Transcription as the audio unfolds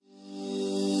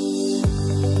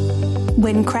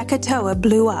When Krakatoa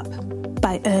Blew Up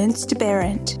by Ernst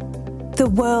Behrend. The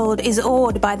world is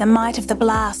awed by the might of the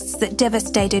blasts that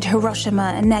devastated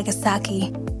Hiroshima and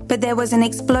Nagasaki, but there was an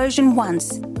explosion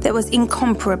once that was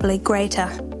incomparably greater.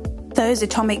 Those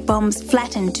atomic bombs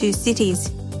flattened two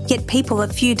cities, yet people a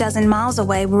few dozen miles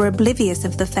away were oblivious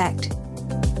of the fact.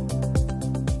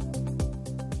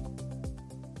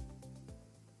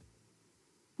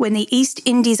 When the East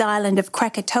Indies island of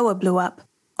Krakatoa blew up,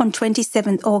 on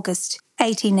 27th August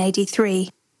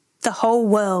 1883, the whole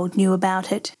world knew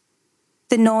about it.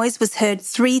 The noise was heard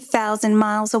 3,000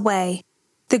 miles away.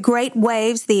 The great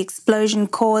waves the explosion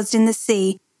caused in the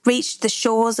sea reached the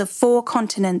shores of 4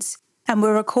 continents and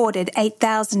were recorded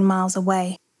 8,000 miles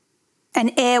away. An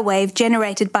airwave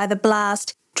generated by the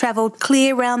blast travelled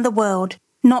clear round the world,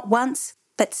 not once,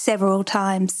 but several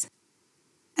times.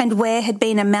 And where had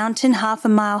been a mountain half a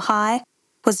mile high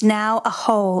was now a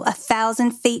hole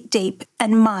 1,000 feet deep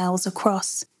and miles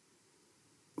across.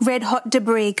 Red-hot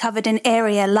debris covered an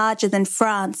area larger than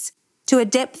France, to a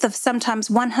depth of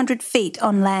sometimes 100 feet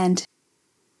on land.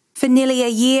 For nearly a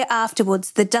year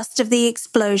afterwards, the dust of the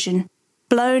explosion,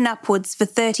 blown upwards for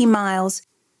 30 miles,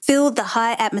 filled the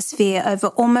high atmosphere over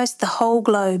almost the whole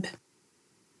globe.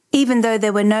 Even though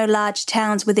there were no large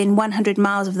towns within 100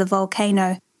 miles of the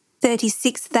volcano,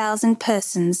 36,000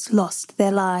 persons lost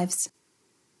their lives.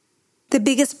 The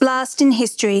biggest blast in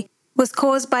history was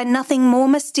caused by nothing more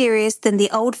mysterious than the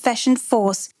old-fashioned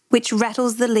force which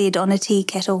rattles the lid on a tea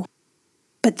kettle.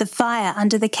 But the fire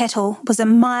under the kettle was a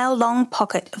mile-long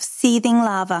pocket of seething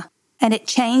lava, and it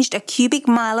changed a cubic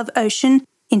mile of ocean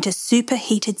into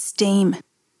superheated steam.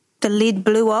 The lid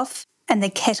blew off, and the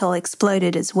kettle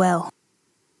exploded as well.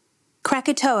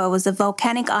 Krakatoa was a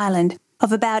volcanic island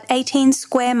of about 18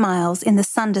 square miles in the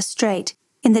Sunda Strait,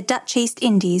 in the Dutch East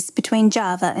Indies between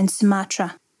Java and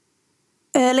Sumatra.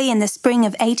 Early in the spring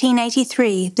of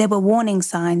 1883, there were warning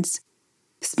signs.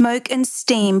 Smoke and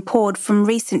steam poured from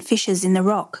recent fissures in the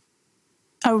rock.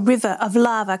 A river of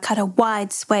lava cut a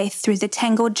wide swathe through the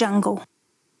tangled jungle.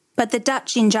 But the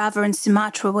Dutch in Java and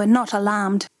Sumatra were not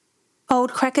alarmed.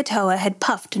 Old Krakatoa had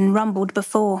puffed and rumbled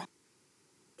before.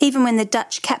 Even when the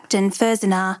Dutch captain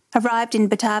Verzenar arrived in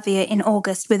Batavia in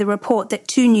August with a report that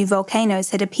 2 new volcanoes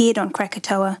had appeared on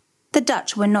Krakatoa, the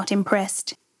Dutch were not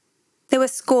impressed. There were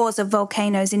scores of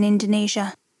volcanoes in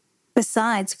Indonesia.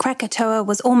 Besides, Krakatoa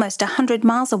was almost 100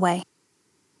 miles away.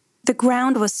 The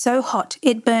ground was so hot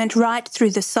it burnt right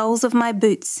through the soles of my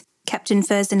boots, Captain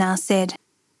Verzenar said.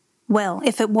 Well,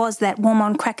 if it was that warm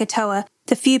on Krakatoa,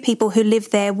 the few people who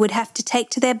lived there would have to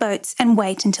take to their boats and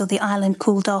wait until the island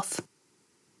cooled off.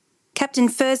 Captain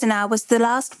Verzenar was the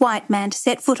last white man to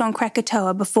set foot on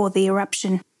Krakatoa before the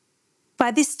eruption.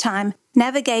 By this time,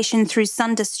 navigation through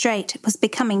Sunda Strait was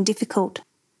becoming difficult.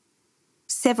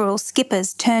 Several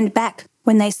skippers turned back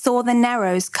when they saw the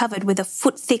Narrows covered with a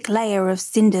foot-thick layer of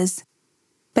cinders.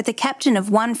 But the captain of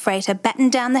one freighter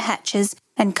battened down the hatches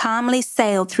and calmly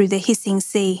sailed through the hissing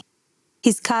sea.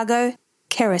 His cargo,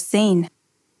 kerosene.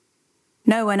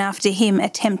 No one after him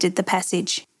attempted the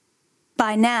passage.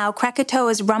 By now,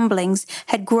 Krakatoa's rumblings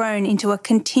had grown into a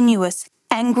continuous,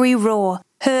 angry roar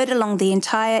heard along the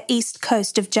entire east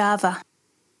coast of Java.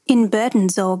 In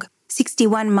Buitenzorg,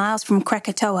 61 miles from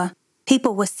Krakatoa,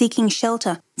 people were seeking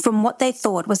shelter from what they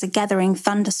thought was a gathering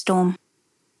thunderstorm.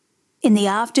 In the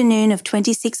afternoon of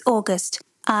 26 August,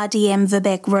 R.D.M.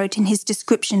 Verbeek wrote in his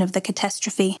description of the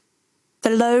catastrophe,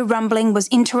 "The low rumbling was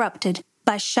interrupted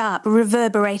by sharp,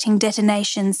 reverberating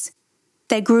detonations.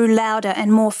 They grew louder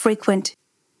and more frequent.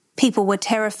 People were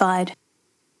terrified.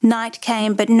 Night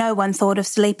came, but no one thought of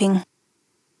sleeping.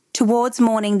 Towards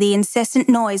morning, the incessant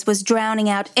noise was drowning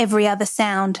out every other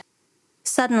sound.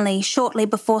 Suddenly, shortly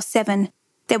before 7,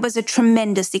 there was a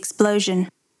tremendous explosion.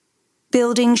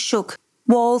 Buildings shook,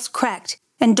 walls cracked,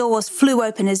 and doors flew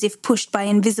open as if pushed by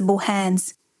invisible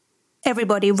hands.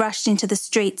 Everybody rushed into the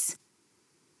streets.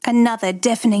 Another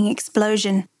deafening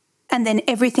explosion, and then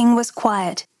everything was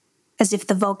quiet, as if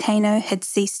the volcano had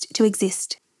ceased to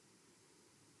exist."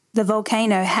 The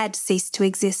volcano had ceased to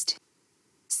exist.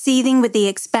 Seething with the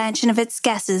expansion of its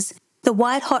gases, the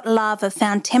white-hot lava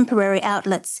found temporary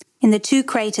outlets in the 2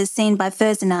 craters seen by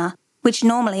Verzenar, which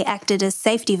normally acted as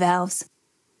safety valves.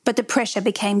 But the pressure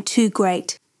became too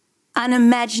great.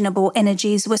 Unimaginable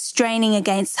energies were straining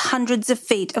against hundreds of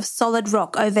feet of solid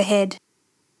rock overhead.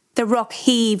 The rock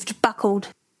heaved, buckled.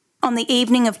 On the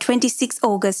evening of 26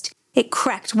 August, it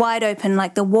cracked wide open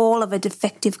like the wall of a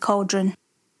defective cauldron.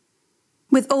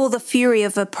 With all the fury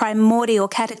of a primordial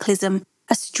cataclysm,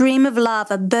 a stream of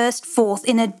lava burst forth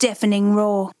in a deafening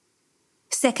roar.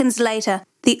 Seconds later,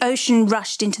 the ocean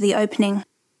rushed into the opening.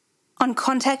 On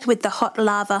contact with the hot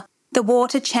lava, The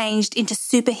water changed into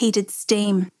superheated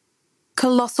steam.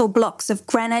 Colossal blocks of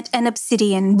granite and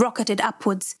obsidian rocketed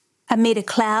upwards amid a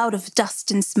cloud of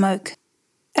dust and smoke.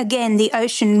 Again the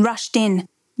ocean rushed in,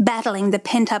 battling the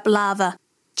pent-up lava,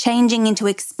 changing into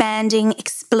expanding,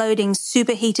 exploding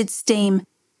superheated steam,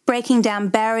 breaking down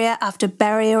barrier after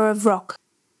barrier of rock.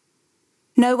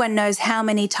 No one knows how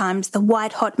many times the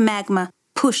white-hot magma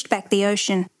pushed back the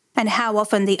ocean and how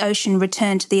often the ocean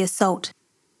returned to the assault.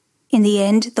 In the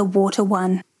end, the water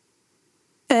won.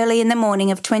 Early in the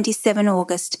morning of 27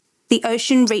 August, the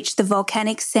ocean reached the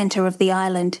volcanic centre of the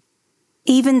island.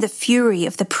 Even the fury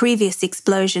of the previous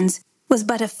explosions was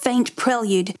but a faint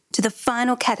prelude to the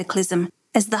final cataclysm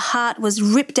as the heart was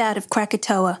ripped out of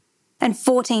Krakatoa and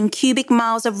 14 cubic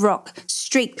miles of rock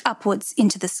streaked upwards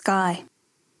into the sky.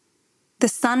 The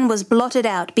sun was blotted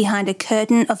out behind a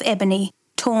curtain of ebony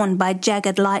torn by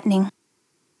jagged lightning.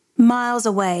 Miles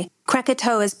away,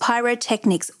 Krakatoa's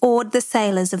pyrotechnics awed the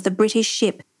sailors of the British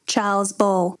ship Charles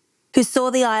Ball, who saw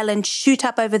the island shoot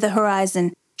up over the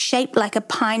horizon, shaped like a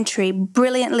pine tree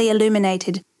brilliantly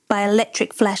illuminated by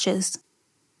electric flashes.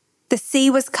 The sea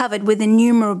was covered with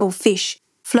innumerable fish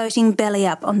floating belly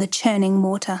up on the churning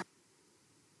water.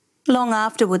 Long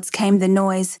afterwards came the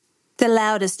noise, the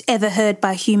loudest ever heard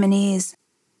by human ears.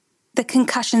 The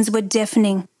concussions were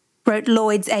deafening, wrote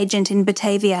Lloyd's agent in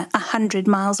Batavia, 100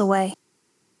 miles away.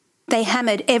 They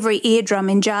hammered every eardrum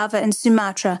in Java and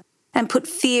Sumatra and put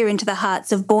fear into the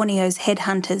hearts of Borneo's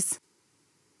headhunters.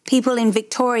 People in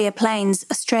Victoria Plains,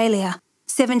 Australia,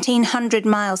 1,700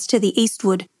 miles to the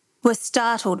eastward, were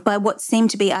startled by what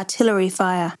seemed to be artillery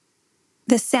fire.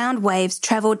 The sound waves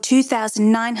travelled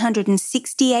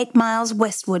 2,968 miles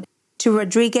westward to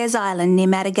Rodriguez Island near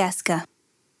Madagascar.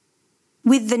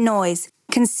 With the noise,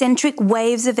 concentric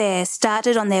waves of air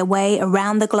started on their way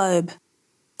around the globe.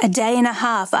 A day and a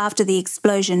half after the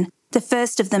explosion, the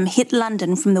first of them hit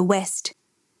London from the west.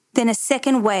 Then a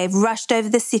second wave rushed over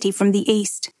the city from the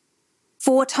east.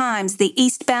 4 times the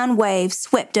eastbound wave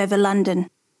swept over London,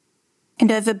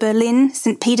 and over Berlin,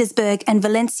 St. Petersburg and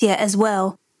Valencia as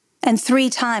well, and 3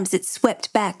 times it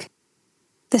swept back.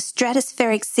 The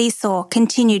stratospheric seesaw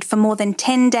continued for more than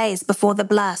 10 days before the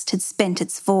blast had spent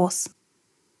its force.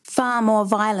 Far more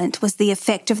violent was the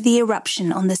effect of the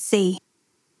eruption on the sea.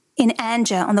 In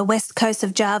Anjar, on the west coast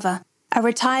of Java, a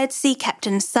retired sea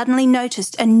captain suddenly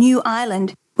noticed a new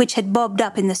island which had bobbed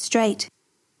up in the strait.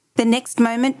 The next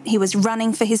moment he was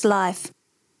running for his life.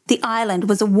 The island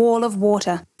was a wall of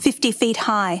water, 50 feet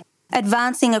high,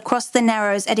 advancing across the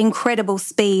narrows at incredible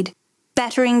speed,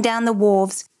 battering down the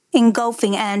wharves,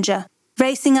 engulfing Anjar,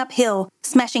 racing uphill,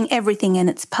 smashing everything in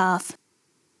its path.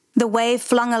 The wave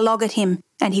flung a log at him,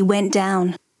 and he went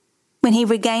down. When he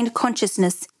regained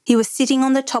consciousness, he was sitting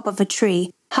on the top of a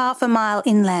tree, half a mile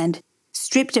inland,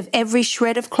 stripped of every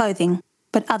shred of clothing,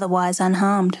 but otherwise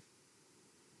unharmed.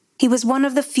 He was one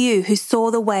of the few who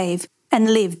saw the wave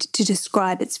and lived to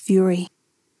describe its fury.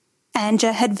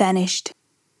 Anjar had vanished.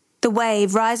 The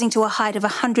wave, rising to a height of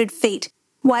 100 feet,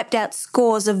 wiped out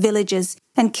scores of villages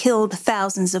and killed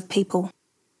thousands of people.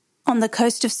 On the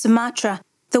coast of Sumatra,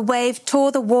 the wave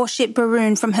tore the warship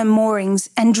Barun from her moorings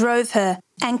and drove her,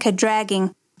 anchor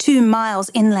dragging, 2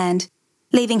 miles inland,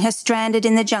 leaving her stranded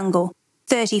in the jungle,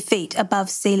 30 feet above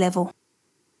sea level.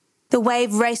 The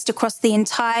wave raced across the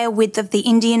entire width of the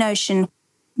Indian Ocean.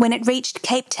 When it reached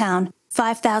Cape Town,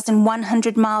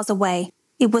 5,100 miles away,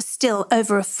 it was still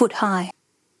over a foot high.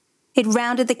 It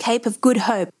rounded the Cape of Good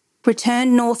Hope,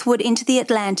 returned northward into the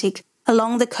Atlantic,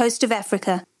 along the coast of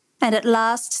Africa, and at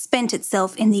last spent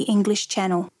itself in the English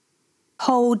Channel.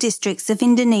 Whole districts of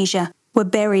Indonesia were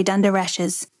buried under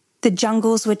ashes. The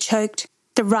jungles were choked,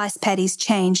 the rice paddies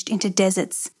changed into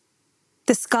deserts.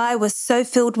 The sky was so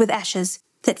filled with ashes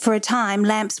that for a time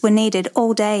lamps were needed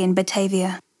all day in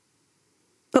Batavia.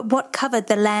 But what covered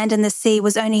the land and the sea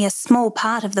was only a small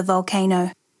part of the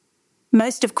volcano.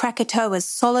 Most of Krakatoa's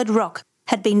solid rock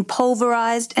had been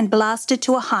pulverised and blasted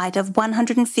to a height of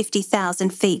 150,000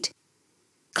 feet.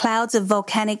 Clouds of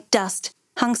volcanic dust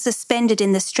hung suspended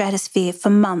in the stratosphere for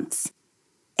months.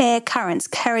 Air currents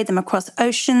carried them across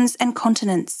oceans and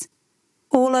continents.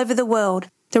 All over the world,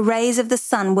 the rays of the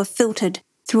sun were filtered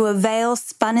through a veil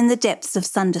spun in the depths of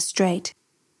Sunda Strait.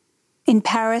 In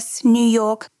Paris, New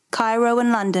York, Cairo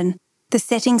and London, the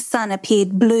setting sun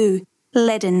appeared blue,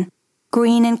 leaden,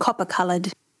 green and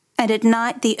copper-coloured, and at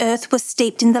night the earth was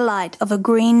steeped in the light of a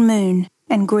green moon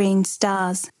and green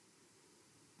stars.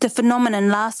 The phenomenon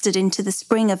lasted into the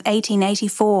spring of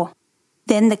 1884.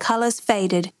 Then the colours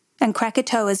faded and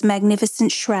Krakatoa's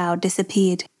magnificent shroud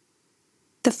disappeared.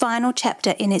 The final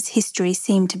chapter in its history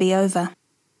seemed to be over.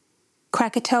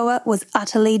 Krakatoa was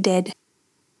utterly dead.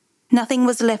 Nothing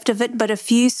was left of it but a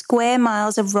few square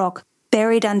miles of rock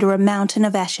buried under a mountain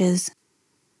of ashes.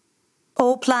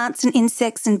 All plants and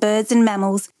insects and birds and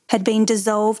mammals had been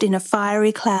dissolved in a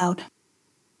fiery cloud.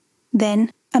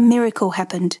 Then a miracle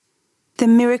happened, the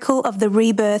miracle of the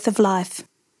rebirth of life.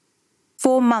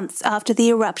 4 months after the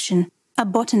eruption, a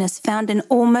botanist found an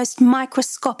almost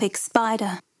microscopic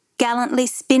spider, gallantly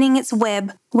spinning its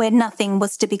web where nothing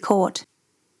was to be caught.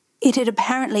 It had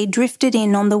apparently drifted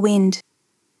in on the wind.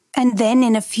 And then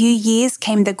in a few years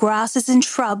came the grasses and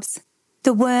shrubs,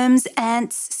 the worms,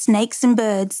 ants, snakes and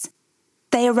birds.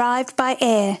 They arrived by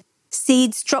air,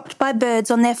 seeds dropped by birds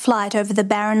on their flight over the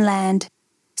barren land,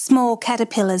 small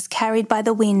caterpillars carried by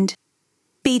the wind,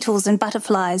 beetles and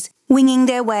butterflies winging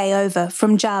their way over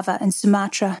from Java and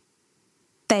Sumatra.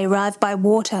 They arrived by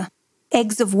water,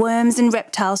 eggs of worms and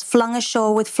reptiles flung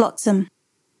ashore with flotsam,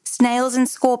 snails and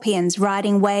scorpions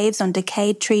riding waves on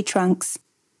decayed tree trunks,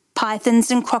 pythons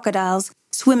and crocodiles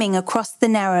swimming across the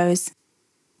narrows.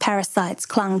 Parasites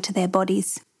clung to their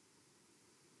bodies.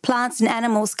 Plants and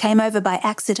animals came over by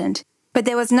accident, but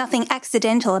there was nothing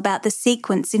accidental about the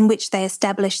sequence in which they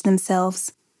established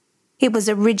themselves. It was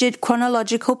a rigid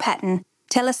chronological pattern,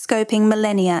 telescoping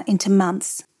millennia into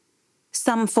months.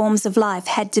 Some forms of life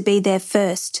had to be there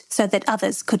first so that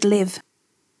others could live.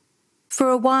 For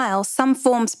a while, some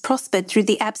forms prospered through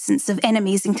the absence of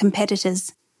enemies and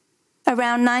competitors.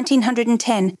 Around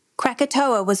 1910,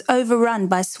 Krakatoa was overrun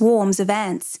by swarms of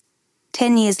ants.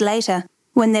 10 years later,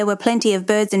 when there were plenty of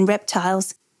birds and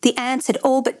reptiles, the ants had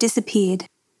all but disappeared.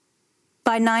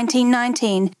 By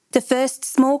 1919, the first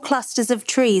small clusters of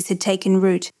trees had taken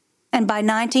root, and by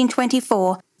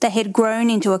 1924, they had grown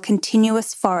into a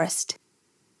continuous forest.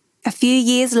 A few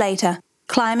years later,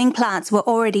 climbing plants were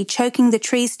already choking the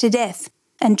trees to death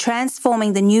and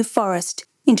transforming the new forest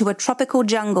into a tropical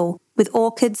jungle with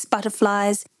orchids,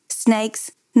 butterflies,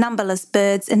 snakes, numberless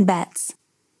birds and bats.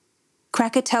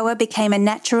 Krakatoa became a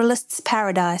naturalist's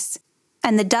paradise,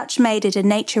 and the Dutch made it a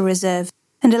nature reserve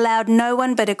and allowed no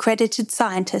one but accredited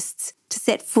scientists to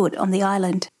set foot on the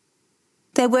island.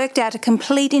 They worked out a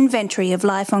complete inventory of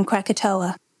life on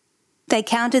Krakatoa. They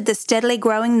counted the steadily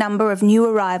growing number of new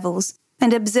arrivals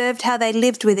and observed how they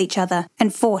lived with each other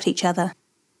and fought each other.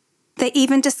 They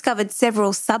even discovered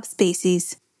several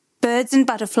subspecies, birds and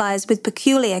butterflies with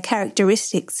peculiar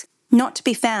characteristics, not to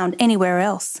be found anywhere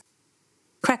else.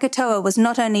 Krakatoa was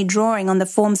not only drawing on the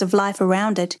forms of life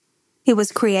around it, it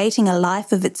was creating a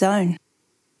life of its own.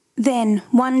 Then,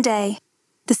 one day,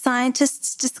 the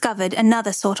scientists discovered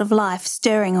another sort of life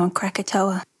stirring on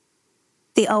Krakatoa.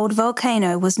 The old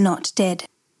volcano was not dead.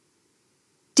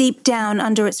 Deep down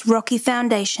under its rocky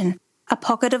foundation, a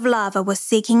pocket of lava was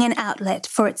seeking an outlet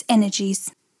for its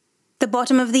energies. The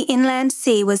bottom of the inland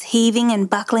sea was heaving and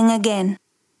buckling again.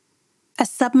 A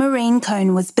submarine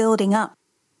cone was building up.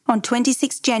 On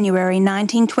 26 January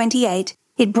 1928,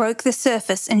 it broke the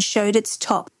surface and showed its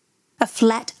top, a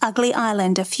flat, ugly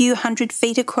island a few 100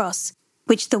 feet across,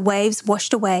 which the waves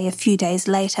washed away a few days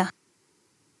later.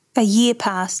 A year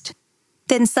passed.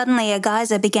 Then suddenly a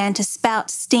geyser began to spout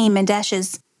steam and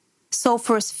ashes.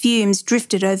 Sulphurous fumes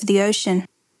drifted over the ocean.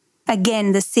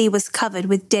 Again the sea was covered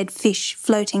with dead fish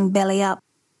floating belly up.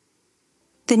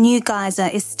 The new geyser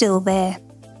is still there.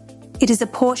 It is a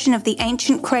portion of the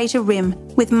ancient crater rim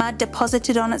with mud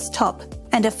deposited on its top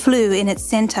and a flue in its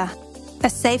centre, a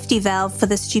safety valve for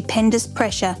the stupendous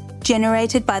pressure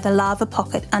generated by the lava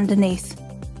pocket underneath.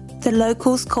 The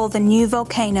locals call the new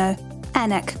volcano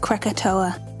Anak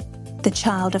Krakatoa, the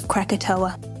child of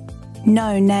Krakatoa.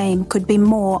 No name could be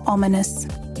more ominous.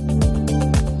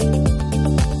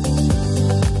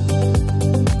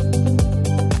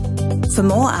 For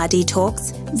more RD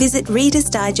Talks, visit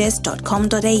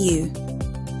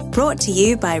readersdigest.com.au. Brought to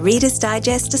you by Reader's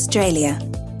Digest Australia.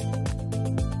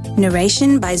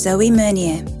 Narration by Zoe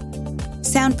Mernier.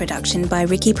 Sound production by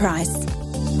Ricky Price.